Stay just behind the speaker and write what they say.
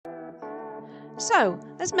So,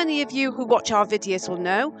 as many of you who watch our videos will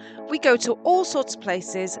know, we go to all sorts of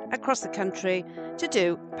places across the country to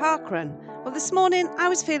do parkrun. Well, this morning I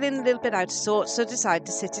was feeling a little bit out of sorts, so decided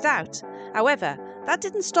to sit it out. However, that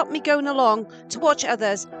didn't stop me going along to watch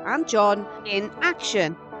others and John in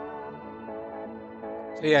action.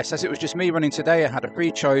 So yes, as it was just me running today, I had a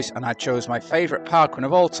free choice and I chose my favourite parkrun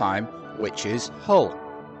of all time, which is Hull.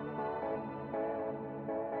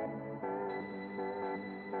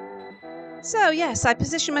 So yes, I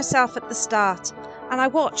positioned myself at the start and I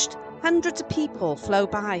watched hundreds of people flow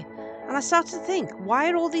by, and I started to think, why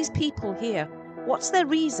are all these people here? What's their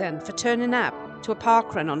reason for turning up to a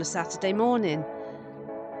parkrun on a Saturday morning?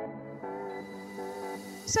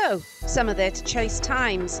 So some are there to chase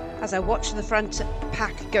times. As I watched the front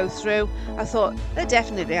pack go through, I thought they're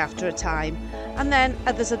definitely after a time. And then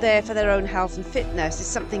others are there for their own health and fitness. It's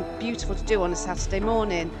something beautiful to do on a Saturday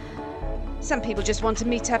morning. Some people just want to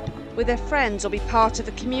meet up with their friends or be part of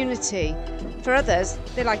a community. For others,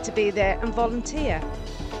 they like to be there and volunteer.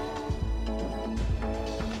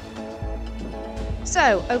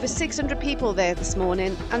 So, over 600 people there this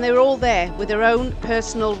morning, and they were all there with their own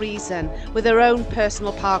personal reason, with their own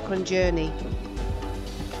personal parkrun journey.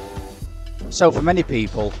 So for many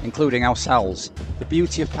people, including ourselves, the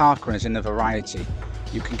beauty of parkrun is in the variety.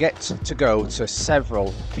 You can get to go to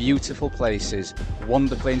several beautiful places,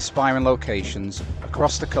 wonderfully inspiring locations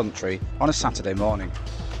across the country on a Saturday morning.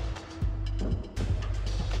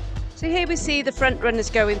 So here we see the front runners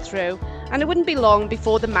going through, and it wouldn't be long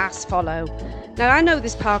before the mass follow. Now I know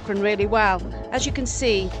this parkrun really well. As you can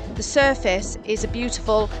see, the surface is a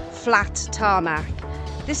beautiful flat tarmac.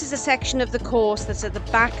 This is a section of the course that's at the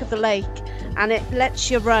back of the lake, and it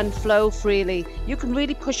lets your run flow freely. You can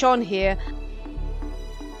really push on here.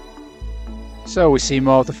 So we see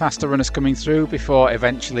more of the faster runners coming through before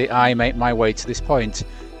eventually I make my way to this point.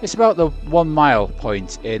 It's about the 1 mile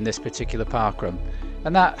point in this particular parkrun,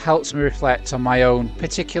 and that helps me reflect on my own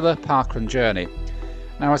particular parkrun journey.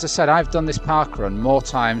 Now, as I said, I've done this parkrun more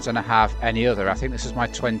times than I have any other. I think this is my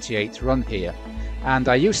 28th run here, and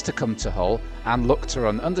I used to come to Hull and look to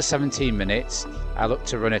run under 17 minutes. I looked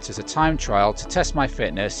to run it as a time trial to test my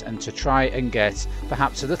fitness and to try and get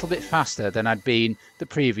perhaps a little bit faster than I'd been the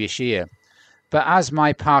previous year. But as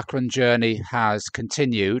my parkrun journey has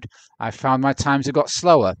continued, I've found my times have got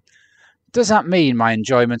slower. Does that mean my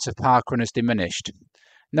enjoyment of parkrun has diminished?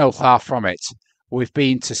 No, far from it. We've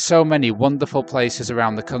been to so many wonderful places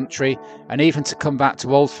around the country, and even to come back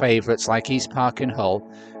to old favourites like East Park in Hull,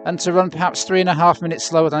 and to run perhaps 3.5 minutes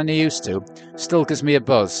slower than I used to, still gives me a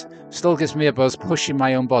buzz. Still gives me a buzz pushing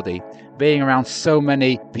my own body, being around so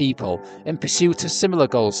many people in pursuit of similar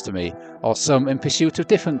goals to me, or some in pursuit of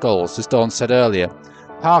different goals, as Dawn said earlier.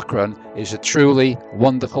 Parkrun is a truly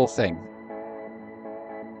wonderful thing.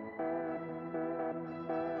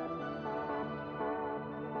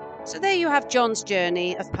 So there you have John's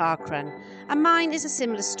journey of parkrun, and mine is a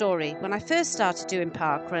similar story. When I first started doing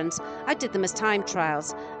parkruns, I did them as time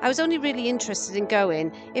trials. I was only really interested in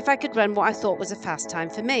going if I could run what I thought was a fast time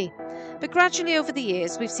for me. But gradually over the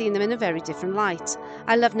years, we've seen them in a very different light.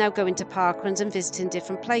 I love now going to parkruns and visiting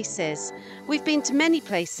different places. We've been to many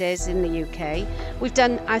places in the UK. We've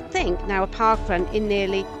done, I think, now a parkrun in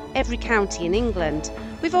nearly every county in England.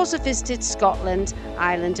 We've also visited Scotland,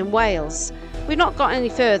 Ireland and Wales. We've not got any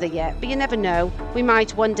further yet, but you never know, we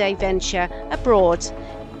might one day venture abroad.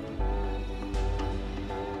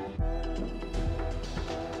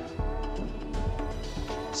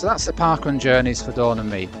 So that's the parkrun journeys for Dawn and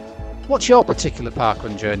me. What's your particular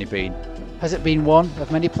parkrun journey been? Has it been one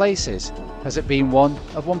of many places? Has it been one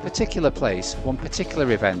of one particular place, one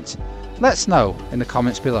particular event? Let's know in the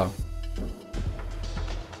comments below.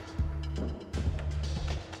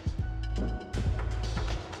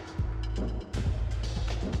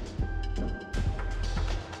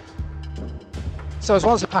 So as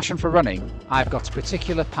well as a passion for running, I've got a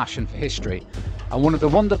particular passion for history. And one of the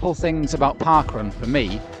wonderful things about parkrun for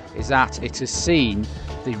me is that it has seen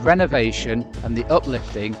the renovation and the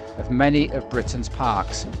uplifting of many of Britain's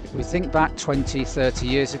parks. If we think back 20, 30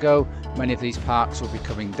 years ago, many of these parks were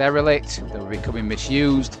becoming derelict, they were becoming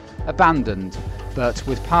misused, abandoned. But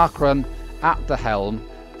with parkrun at the helm,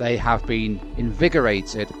 they have been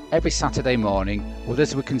invigorated every Saturday morning with,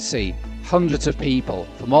 as we can see, hundreds of people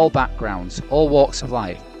from all backgrounds, all walks of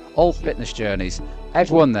life, all fitness journeys,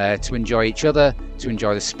 everyone there to enjoy each other, to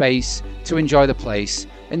enjoy the space, to enjoy the place,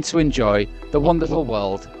 and to enjoy the wonderful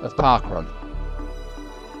world of parkrun.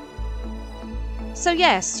 So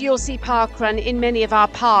yes, you'll see parkrun in many of our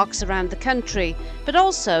parks around the country, but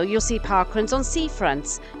also you'll see parkruns on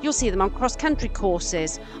seafronts, you'll see them on cross-country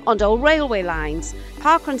courses, on old railway lines.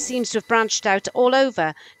 Parkrun seems to have branched out all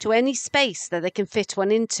over to any space that they can fit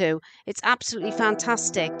one into. It's absolutely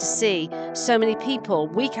fantastic to see so many people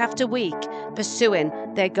week after week pursuing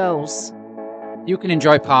their goals. You can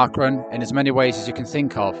enjoy parkrun in as many ways as you can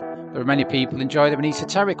think of. There are many people who enjoy them in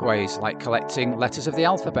esoteric ways, like collecting letters of the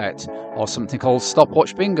alphabet, or something called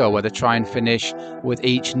stopwatch bingo, where they try and finish with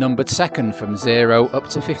each numbered second from 0 up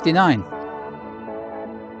to 59.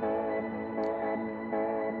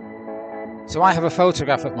 So I have a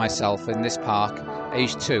photograph of myself in this park,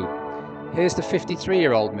 aged 2. Here's the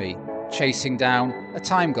 53-year-old me, chasing down a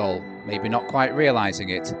time goal, maybe not quite realising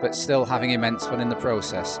it, but still having immense fun in the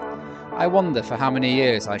process. I wonder for how many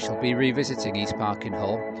years I shall be revisiting East Parkin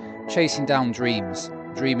Hull, chasing down dreams,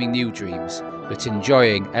 dreaming new dreams, but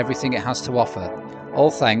enjoying everything it has to offer,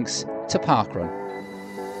 all thanks to parkrun.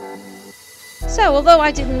 So although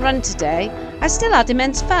I didn't run today, I still had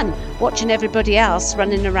immense fun watching everybody else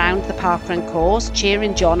running around the parkrun course,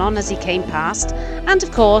 cheering John on as he came past, and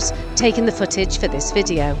of course taking the footage for this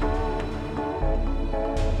video.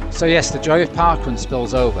 So yes, the joy of parkrun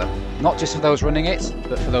spills over, not just for those running it,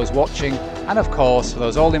 but for those watching, and of course for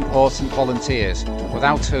those all-important volunteers,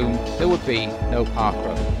 without whom there would be no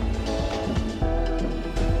parkrun.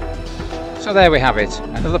 So there we have it,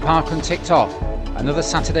 another parkrun ticked off, another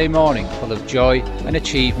Saturday morning full of joy and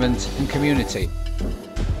achievement and community.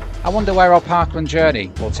 I wonder where our parkrun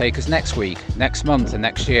journey will take us next week, next month and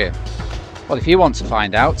next year. Well, if you want to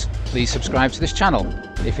find out, please subscribe to this channel.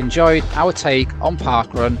 If you enjoyed our take on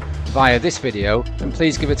parkrun via this video, then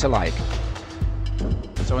please give it a like.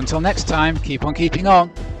 So until next time, keep on keeping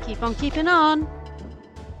on. Keep on keeping on.